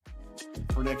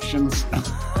Predictions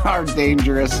are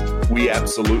dangerous. We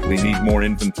absolutely need more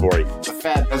inventory. The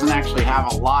Fed doesn't actually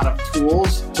have a lot of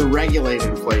tools to regulate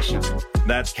inflation.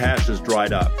 That cash is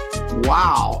dried up.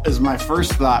 Wow, is my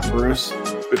first thought, Bruce.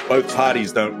 If both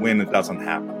parties don't win, it doesn't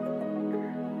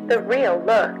happen. The Real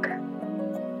Look.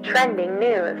 Trending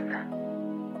news.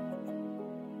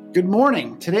 Good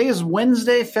morning. Today is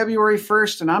Wednesday, February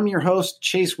 1st, and I'm your host,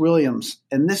 Chase Williams.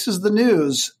 And this is the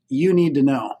news you need to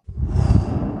know.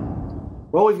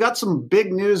 Well, we've got some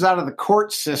big news out of the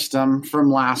court system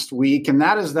from last week, and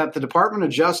that is that the Department of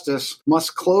Justice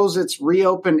must close its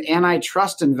reopened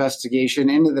antitrust investigation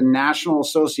into the National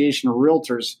Association of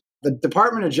Realtors. The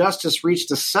Department of Justice reached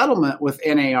a settlement with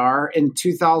NAR in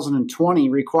 2020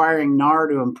 requiring NAR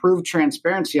to improve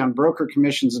transparency on broker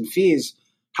commissions and fees.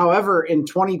 However, in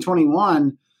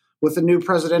 2021, with the new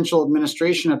presidential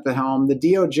administration at the helm, the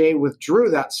DOJ withdrew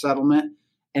that settlement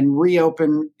and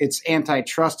reopen its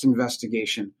antitrust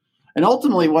investigation. And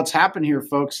ultimately what's happened here,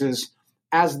 folks, is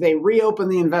as they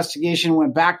reopened the investigation,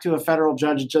 went back to a federal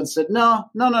judge, the judge said, no.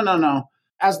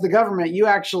 As the government, you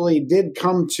actually did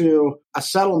come to a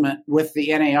settlement with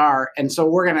the NAR, and so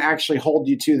we're going to actually hold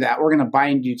you to that. We're going to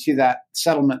bind you to that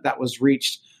settlement that was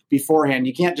reached beforehand.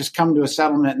 You can't just come to a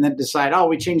settlement and then decide,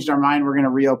 we changed our mind, we're going to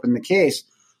reopen the case.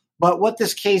 But what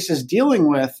this case is dealing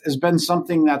with has been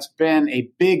something that's been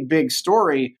a big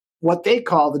story, what they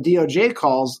call, the DOJ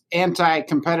calls,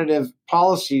 anti-competitive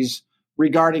policies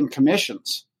regarding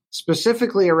commissions,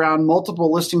 specifically around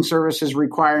multiple listing services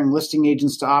requiring listing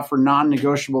agents to offer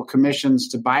non-negotiable commissions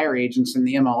to buyer agents in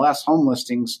the MLS home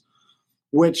listings,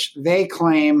 which they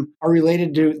claim are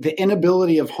related to the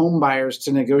inability of home buyers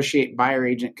to negotiate buyer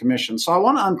agent commissions. So I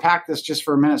want to unpack this just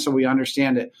for a minute so we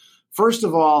understand it. First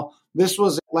of all, this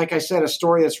was, like I said, a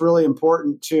story that's really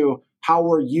important to how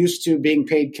we're used to being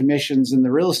paid commissions in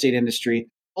the real estate industry.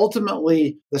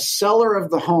 Ultimately, the seller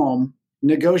of the home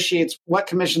negotiates what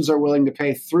commissions are willing to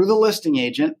pay through the listing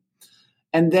agent.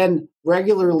 And then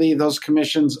regularly, those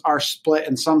commissions are split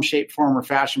in some shape, form, or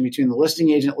fashion between the listing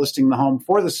agent listing the home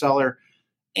for the seller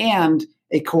and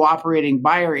a cooperating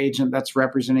buyer agent that's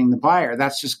representing the buyer.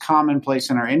 That's just commonplace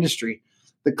in our industry.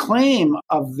 The claim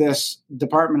of this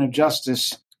Department of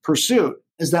Justice pursuit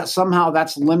is that somehow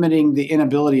that's limiting the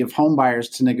inability of home buyers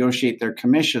to negotiate their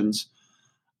commissions.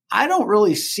 I don't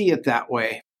really see it that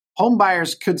way. Home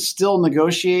buyers could still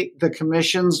negotiate the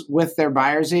commissions with their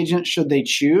buyer's agent should they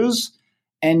choose.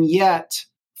 And yet,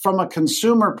 from a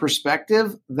consumer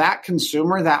perspective, that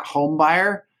consumer, that home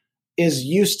buyer, is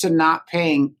used to not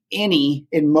paying any,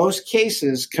 in most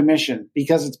cases, commission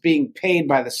because it's being paid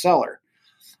by the seller.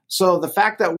 So the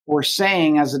fact that we're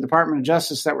saying as a Department of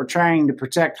Justice that we're trying to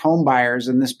protect home buyers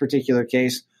in this particular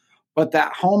case, but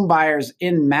that home buyers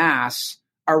en masse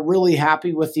are really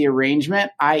happy with the arrangement,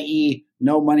 i.e.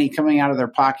 no money coming out of their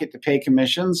pocket to pay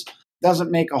commissions, doesn't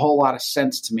make a whole lot of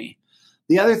sense to me.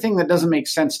 The other thing that doesn't make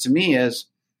sense to me is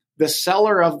the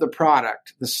seller of the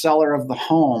product, the seller of the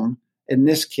home, in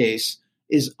this case,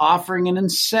 is offering an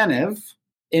incentive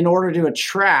in order to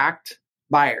attract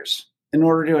buyers, in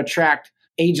order to attract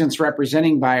agents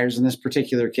representing buyers in this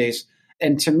particular case.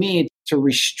 And to me, to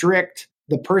restrict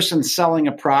the person selling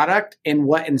a product and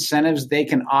what incentives they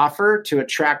can offer to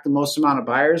attract the most amount of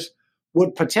buyers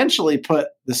would potentially put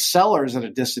the sellers at a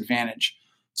disadvantage.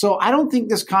 So I don't think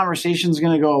this conversation is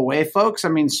going to go away, folks. I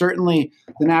mean, certainly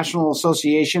the National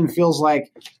Association feels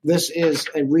like this is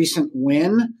a recent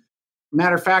win.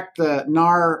 Matter of fact, the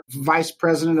NAR Vice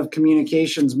President of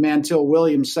Communications, Mantil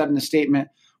Williams, said in a statement,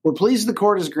 "We're pleased the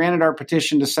court has granted our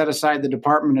petition to set aside the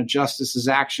Department of Justice's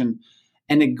action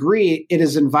and agree it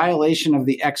is in violation of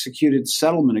the executed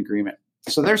settlement agreement."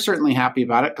 So they're certainly happy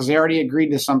about it because they already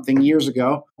agreed to something years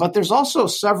ago. But there's also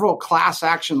several class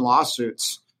action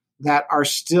lawsuits that are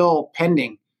still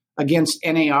pending against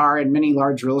NAR and many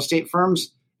large real estate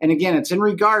firms. And again, it's in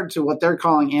regard to what they're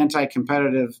calling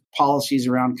anti-competitive policies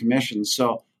around commissions.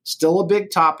 So still a big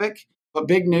topic, but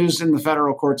big news in the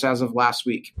federal courts as of last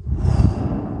week.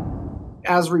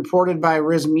 As reported by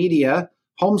Riz Media,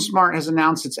 HomeSmart has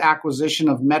announced its acquisition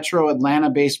of Metro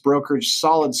Atlanta-based brokerage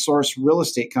Solid Source Real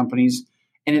Estate Companies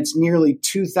and its nearly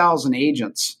 2,000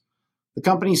 agents. The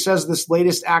company says this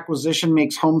latest acquisition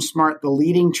makes HomeSmart the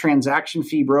leading transaction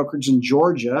fee brokerage in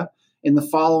Georgia in the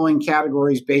following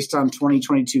categories based on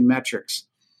 2022 metrics.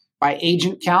 By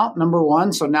agent count, number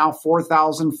one, so now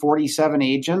 4,047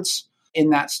 agents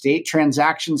in that state.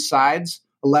 Transaction sides,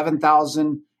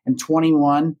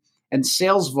 11,021. And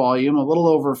sales volume, a little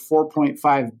over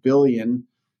 $4.5 billion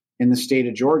in the state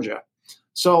of Georgia.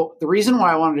 So the reason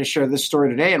why I wanted to share this story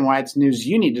today and why it's news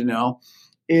you need to know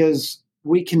is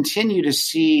we continue to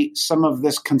see some of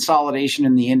this consolidation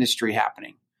in the industry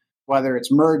happening, whether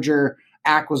it's merger,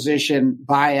 acquisition,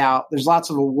 buyout. There's lots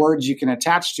of words you can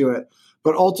attach to it.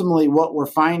 But ultimately, what we're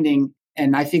finding,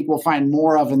 and I think we'll find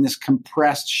more of in this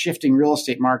compressed, shifting real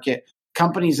estate market,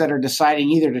 companies that are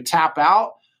deciding either to tap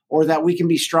out or that we can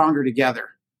be stronger together,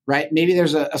 right? Maybe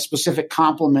there's a specific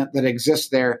complement that exists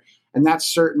there. And that's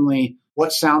certainly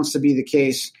what sounds to be the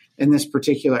case in this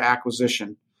particular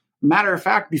acquisition. Matter of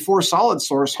fact, before Solid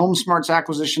Source, HomeSmart's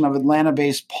acquisition of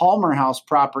Atlanta-based Palmer House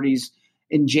properties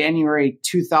in January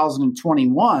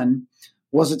 2021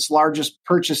 was its largest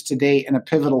purchase to date and a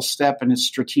pivotal step in its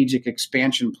strategic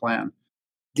expansion plan.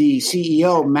 The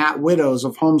CEO, Matt Widows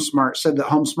of HomeSmart, said that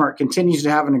HomeSmart continues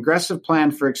to have an aggressive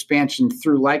plan for expansion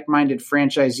through like-minded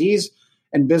franchisees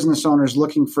and business owners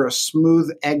looking for a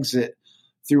smooth exit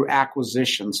through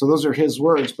acquisition. So those are his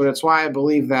words, but it's why I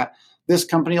believe that this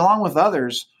company, along with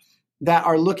others that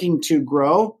are looking to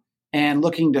grow and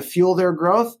looking to fuel their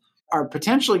growth, are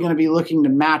potentially going to be looking to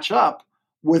match up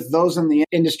with those in the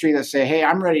industry that say, hey,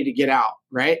 I'm ready to get out,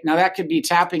 right? Now, that could be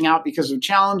tapping out because of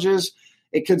challenges.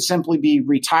 It could simply be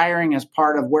retiring as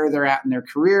part of where they're at in their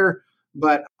career.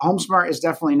 But HomeSmart is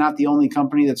definitely not the only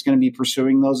company that's going to be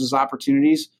pursuing those as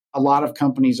opportunities. A lot of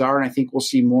companies are, and I think we'll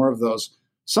see more of those.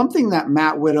 Something that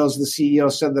Matt Widows, the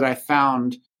CEO, said that I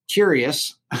found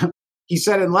curious. He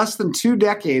said, in less than 2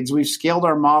 decades, we've scaled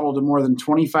our model to more than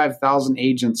 25,000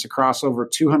 agents across over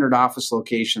 200 office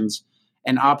locations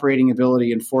and operating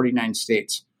ability in 49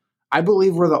 states. I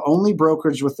believe we're the only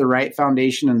brokerage with the right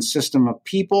foundation and system of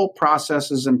people,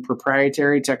 processes, and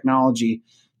proprietary technology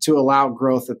to allow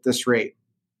growth at this rate.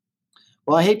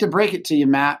 Well, I hate to break it to you,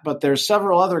 Matt, but there's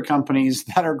several other companies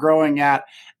that are growing at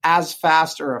as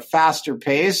fast or a faster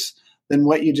pace than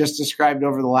what you just described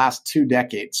over the last 2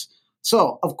 decades.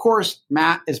 So, of course,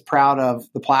 Matt is proud of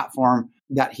the platform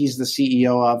that he's the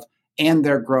CEO of and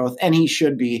their growth, and he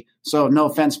should be. So no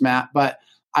offense, Matt, but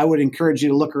I would encourage you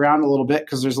to look around a little bit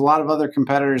because there's a lot of other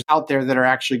competitors out there that are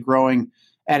actually growing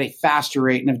at a faster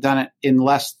rate and have done it in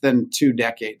less than 2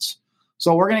 decades.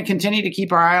 So we're going to continue to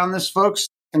keep our eye on this, folks.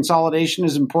 Consolidation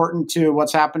is important to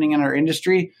what's happening in our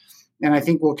industry, and I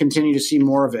think we'll continue to see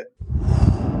more of it.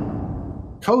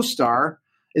 CoStar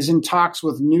is in talks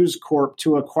with News Corp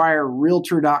to acquire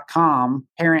Realtor.com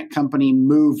parent company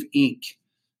Move Inc.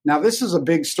 Now, this is a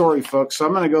big story, folks, so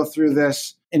I'm going to go through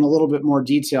this in a little bit more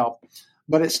detail.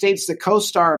 But it states that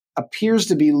CoStar appears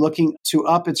to be looking to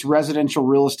up its residential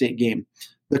real estate game.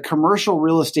 The commercial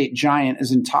real estate giant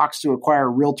is in talks to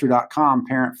acquire Realtor.com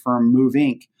parent firm Move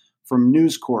Inc. from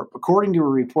News Corp, according to a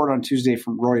report on Tuesday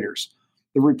from Reuters.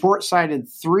 The report cited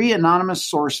 3 anonymous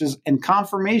sources and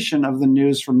confirmation of the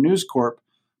news from News Corp,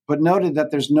 but noted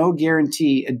that there's no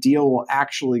guarantee a deal will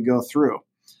actually go through.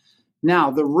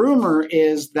 Now, the rumor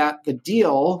is that the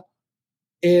deal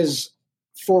is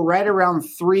for right around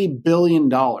 $3 billion.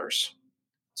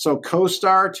 So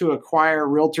CoStar to acquire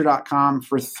Realtor.com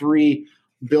for $3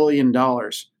 billion.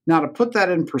 Now, to put that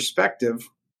in perspective,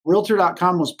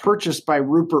 Realtor.com was purchased by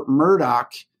Rupert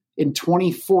Murdoch in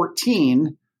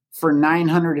 2014 for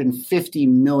 $950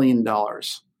 million.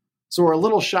 So we're a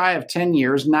little shy of 10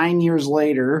 years. 9 years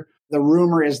later, the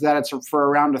rumor is that it's for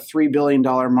around a $3 billion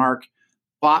mark,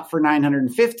 bought for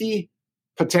 $950,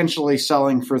 potentially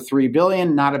selling for $3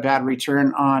 billion. Not a bad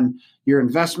return on your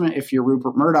investment if you're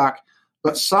Rupert Murdoch.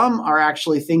 But some are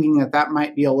actually thinking that that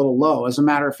might be a little low. As a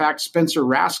matter of fact, Spencer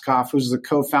Rascoff, who's the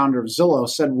co-founder of Zillow,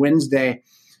 said Wednesday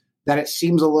that it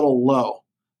seems a little low.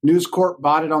 News Corp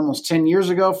bought it almost 10 years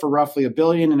ago for roughly $1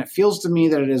 billion, and it feels to me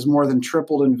that it has more than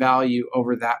tripled in value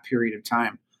over that period of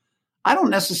time. I don't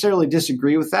necessarily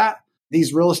disagree with that.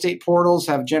 These real estate portals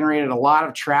have generated a lot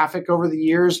of traffic over the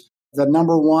years, the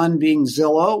number one being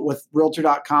Zillow, with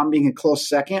Realtor.com being a close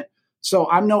second. So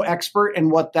I'm no expert in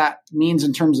what that means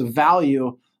in terms of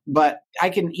value, but I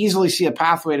can easily see a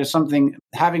pathway to something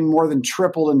having more than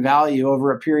tripled in value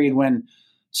over a period when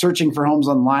searching for homes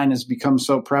online has become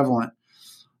so prevalent.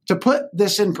 To put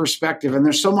this in perspective, and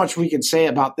there's so much we could say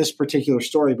about this particular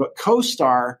story, but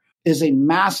CoStar is a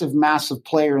massive, massive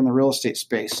player in the real estate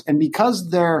space. And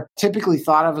because they're typically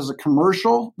thought of as a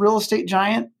commercial real estate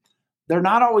giant, they're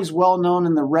not always well known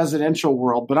in the residential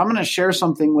world. But I'm going to share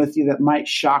something with you that might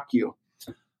shock you.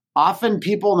 Often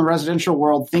people in the residential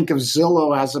world think of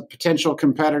Zillow as a potential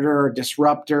competitor or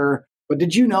disruptor. But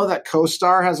did you know that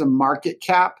CoStar has a market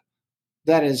cap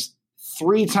that is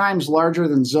 3 times larger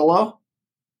than Zillow?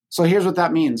 So here's what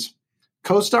that means.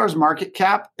 CoStar's market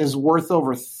cap is worth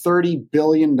over $30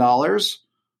 billion,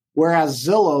 whereas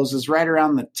Zillow's is right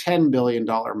around the $10 billion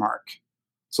mark.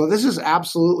 So this is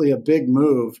absolutely a big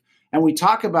move. And we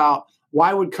talk about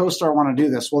Why would CoStar want to do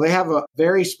this? Well, they have a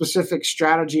very specific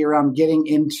strategy around getting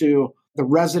into the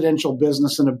residential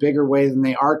business in a bigger way than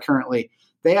they are currently.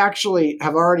 They actually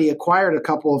have already acquired a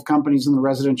couple of companies in the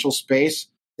residential space.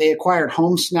 They acquired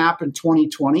HomeSnap in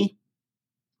 2020.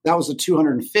 That was a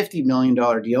 $250 million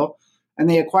deal. And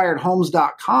they acquired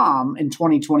Homes.com in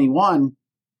 2021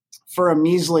 for a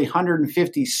measly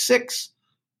 $156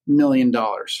 million.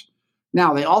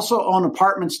 Now, they also own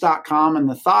Apartments.com, and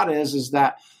the thought is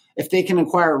that if they can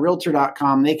acquire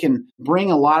Realtor.com, they can bring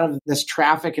a lot of this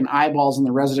traffic and eyeballs in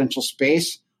the residential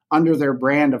space under their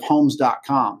brand of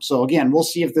Homes.com. So again, we'll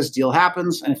see if this deal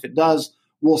happens, and if it does,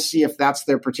 we'll see if that's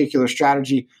their particular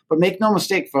strategy. But make no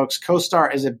mistake, folks,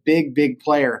 CoStar is a big, big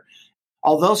player.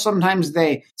 Although sometimes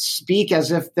they speak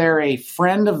as if they're a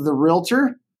friend of the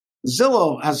realtor,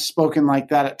 Zillow has spoken like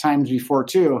that at times before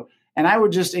too. And I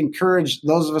would just encourage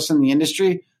those of us in the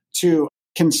industry to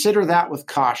consider that with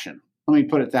caution. Let me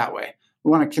put it that way.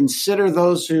 We want to consider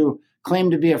those who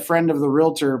claim to be a friend of the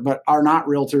realtor but are not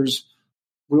realtors.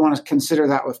 We want to consider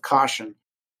that with caution.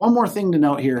 One more thing to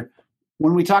note here.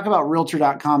 When we talk about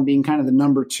Realtor.com being kind of the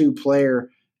number 2 player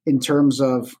in terms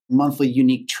of monthly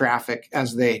unique traffic,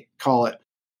 as they call it,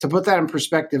 to put that in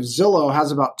perspective, Zillow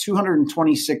has about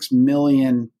 226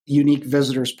 million unique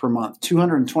visitors per month.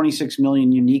 226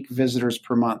 million unique visitors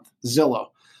per month. Zillow.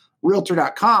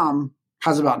 Realtor.com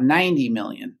has about 90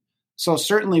 million. So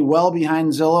certainly well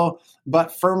behind Zillow,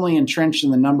 but firmly entrenched in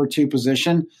the number 2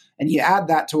 position. And you add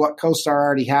that to what CoStar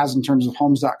already has in terms of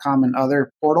Homes.com and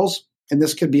other portals, and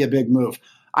this could be a big move.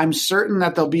 I'm certain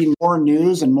that there'll be more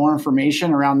news and more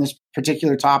information around this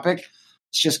particular topic.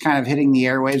 It's just kind of hitting the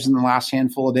airwaves in the last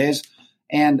handful of days.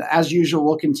 And as usual,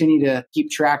 we'll continue to keep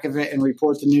track of it and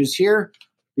report the news here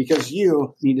because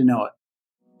you need to know it.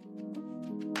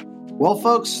 Well,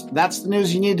 folks, that's the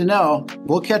news you need to know.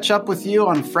 We'll catch up with you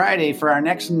on Friday for our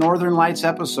next Northern Lights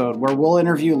episode, where we'll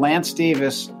interview Lance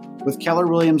Davis with Keller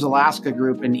Williams Alaska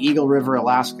Group in Eagle River,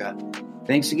 Alaska.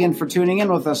 Thanks again for tuning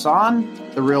in with us on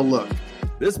The Real Look.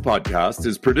 This podcast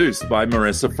is produced by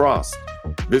Marissa Frost.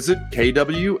 Visit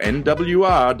KWNWR.com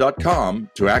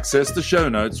to access the show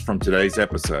notes from today's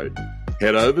episode.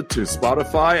 Head over to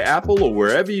Spotify, Apple, or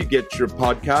wherever you get your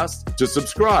podcasts to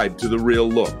subscribe to The Real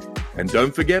Look. And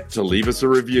don't forget to leave us a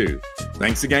review.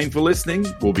 Thanks again for listening.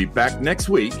 We'll be back next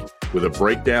week with a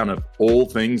breakdown of all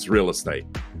things real estate.